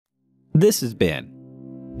This is Ben.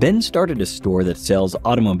 Ben started a store that sells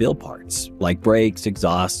automobile parts like brakes,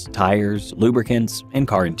 exhausts, tires, lubricants, and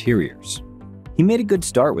car interiors. He made a good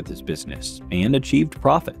start with his business and achieved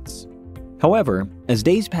profits. However, as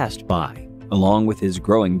days passed by, along with his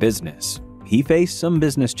growing business, he faced some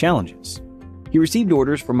business challenges. He received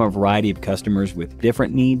orders from a variety of customers with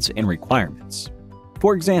different needs and requirements.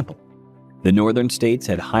 For example, the northern states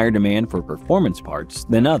had higher demand for performance parts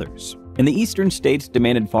than others, and the eastern states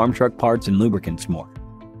demanded farm truck parts and lubricants more.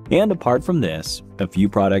 And apart from this, a few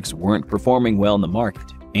products weren't performing well in the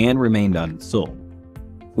market and remained unsold.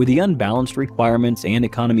 With the unbalanced requirements and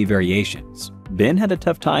economy variations, Ben had a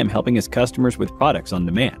tough time helping his customers with products on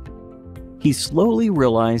demand. He slowly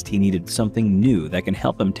realized he needed something new that can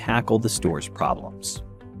help him tackle the store's problems.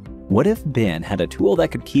 What if Ben had a tool that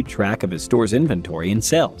could keep track of his store's inventory and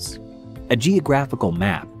sales? A geographical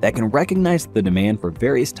map that can recognize the demand for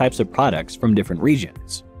various types of products from different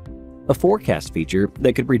regions. A forecast feature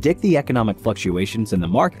that could predict the economic fluctuations in the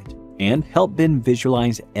market and help Ben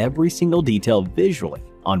visualize every single detail visually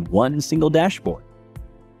on one single dashboard.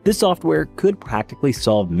 This software could practically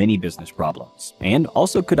solve many business problems and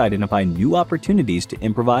also could identify new opportunities to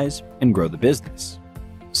improvise and grow the business.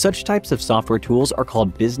 Such types of software tools are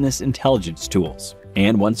called business intelligence tools,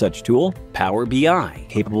 and one such tool, Power BI,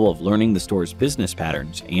 capable of learning the store's business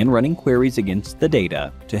patterns and running queries against the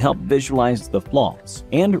data to help visualize the flaws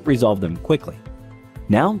and resolve them quickly.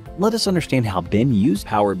 Now, let us understand how Ben used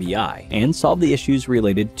Power BI and solved the issues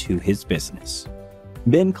related to his business.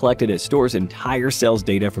 Ben collected his store's entire sales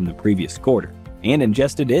data from the previous quarter and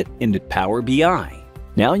ingested it into Power BI.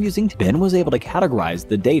 Now Ben was able to categorize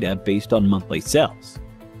the data based on monthly sales.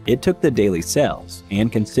 It took the daily sales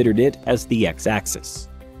and considered it as the x-axis.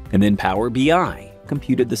 And then Power BI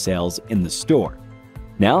computed the sales in the store.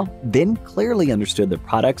 Now, Ben clearly understood the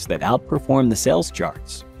products that outperformed the sales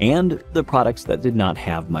charts and the products that did not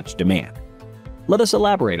have much demand. Let us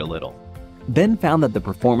elaborate a little. Ben found that the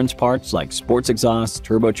performance parts like sports exhausts,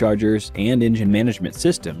 turbochargers, and engine management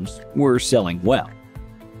systems were selling well.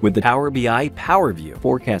 With the Power BI Power View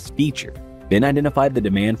forecast feature, Ben identified the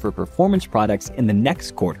demand for performance products in the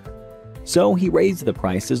next quarter. So he raised the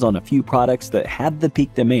prices on a few products that had the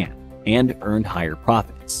peak demand and earned higher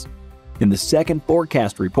profits. In the second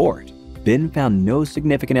forecast report, Ben found no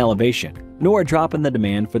significant elevation nor a drop in the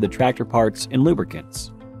demand for the tractor parts and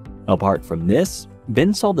lubricants. Apart from this,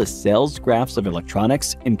 Ben saw the sales graphs of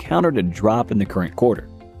electronics encountered a drop in the current quarter.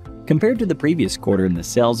 Compared to the previous quarter, the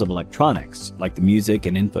sales of electronics, like the music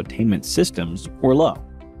and infotainment systems, were low.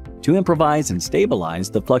 To improvise and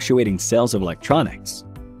stabilize the fluctuating sales of electronics,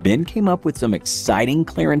 Ben came up with some exciting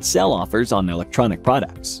clearance sell offers on electronic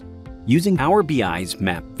products. Using Power BI's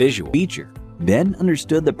Map Visual feature, Ben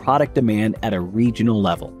understood the product demand at a regional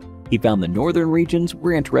level. He found the northern regions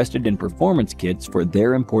were interested in performance kits for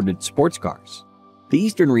their imported sports cars. The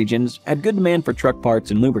eastern regions had good demand for truck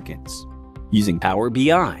parts and lubricants. Using Power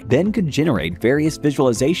BI, Ben could generate various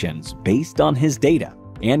visualizations based on his data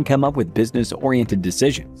and come up with business-oriented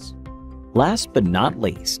decisions. Last but not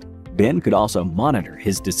least, Ben could also monitor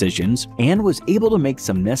his decisions and was able to make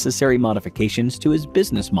some necessary modifications to his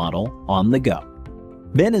business model on the go.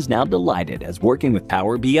 Ben is now delighted as working with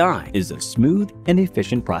Power BI is a smooth and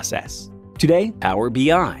efficient process. Today, Power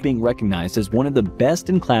BI is being recognized as one of the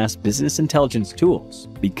best-in-class business intelligence tools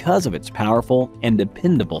because of its powerful and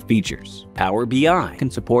dependable features. Power BI can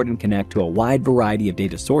support and connect to a wide variety of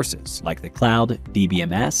data sources like the cloud,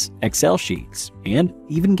 DBMS, Excel sheets, and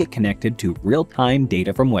even get connected to real-time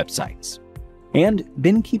data from websites. And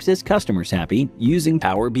Ben keeps his customers happy using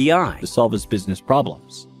Power BI to solve his business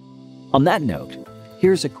problems. On that note,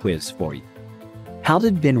 here's a quiz for you. How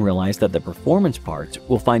did Ben realize that the performance parts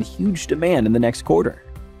will find huge demand in the next quarter?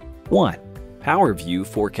 1. Power View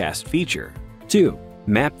forecast feature. 2.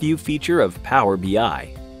 Map View feature of Power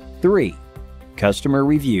BI. 3. Customer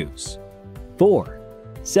reviews. 4.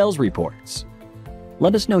 Sales reports.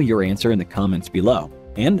 Let us know your answer in the comments below,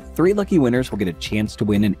 and 3 lucky winners will get a chance to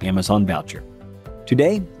win an Amazon voucher.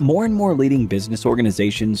 Today, more and more leading business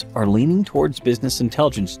organizations are leaning towards business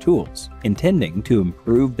intelligence tools, intending to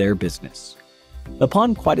improve their business.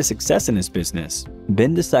 Upon quite a success in his business,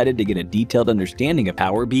 Ben decided to get a detailed understanding of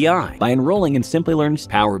Power BI by enrolling in Simplilearn's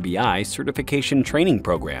Power BI certification training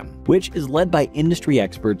program, which is led by industry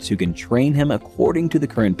experts who can train him according to the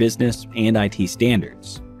current business and IT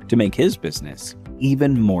standards to make his business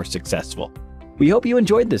even more successful. We hope you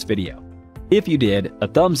enjoyed this video. If you did, a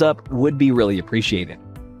thumbs up would be really appreciated.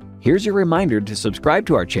 Here's your reminder to subscribe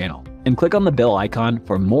to our channel and click on the bell icon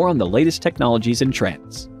for more on the latest technologies and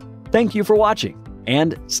trends. Thank you for watching,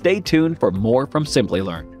 and stay tuned for more from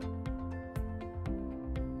Simplilearn.